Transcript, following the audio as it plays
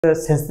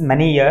since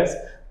many years.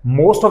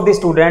 Most of the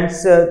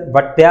students,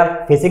 what they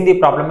are facing the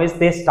problem is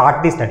they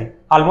start the study.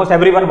 Almost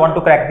everyone want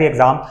to crack the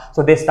exam,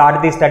 so they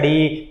start the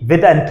study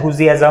with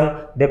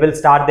enthusiasm. They will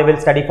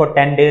study for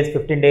 10 days,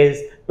 15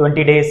 days,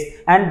 20 days,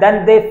 and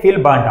then they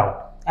feel burnt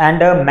out. And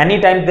many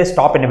times they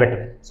stop in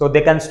between. So they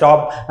can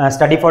stop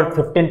study for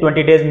 15,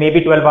 20 days,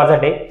 maybe 12 hours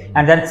a day,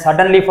 and then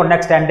suddenly for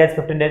next 10 days,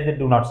 15 days, they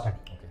do not study.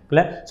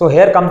 Okay. So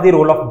here comes the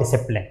role of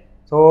discipline.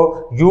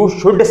 So you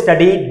should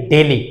study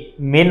daily.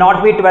 May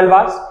not be 12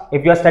 hours.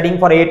 If you are studying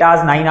for 8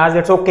 hours, 9 hours,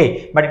 it's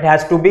okay, but it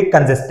has to be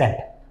consistent.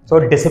 So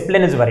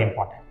discipline is very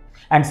important.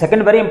 And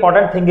second very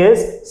important thing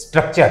is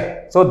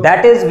structure. So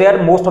that is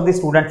where most of the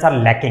students are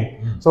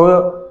lacking.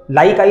 So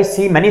like I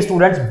see many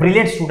students,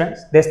 brilliant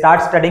students, they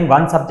start studying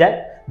one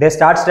subject. They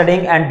start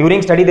studying, and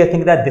during study they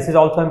think that this is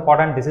also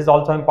important, this is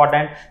also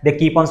important. They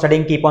keep on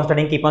studying,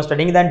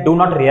 then do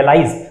not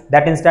realize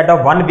that instead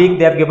of 1 week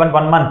they have given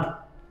 1 month.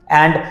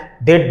 And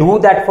they do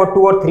that for 2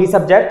 or 3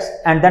 subjects,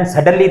 and then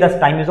suddenly the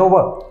time is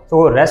over.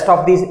 So rest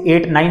of these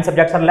 8, 9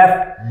 subjects are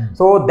left.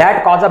 So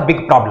that causes a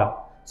big problem.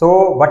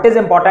 So what is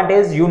important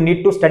is you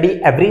need to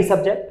study every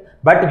subject,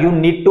 but you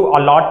need to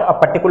allot a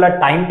particular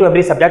time to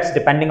every subject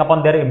depending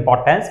upon their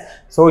importance.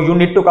 So you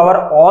need to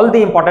cover all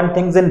the important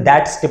things in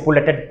that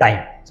stipulated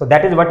time. So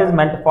that is what is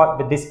meant for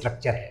with this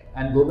structure.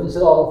 And Gobind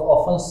sir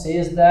often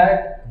says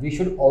that we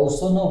should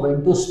also know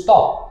when to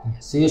stop.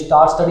 So you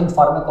start studying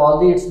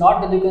pharmacology, it's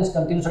not that you can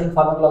continue studying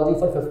pharmacology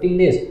for 15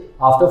 days.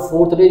 After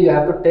 4th day, you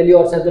have to tell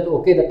yourself that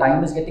okay, the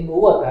time is getting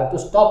over, I have to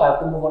stop, I have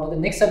to move on to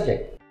the next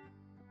subject.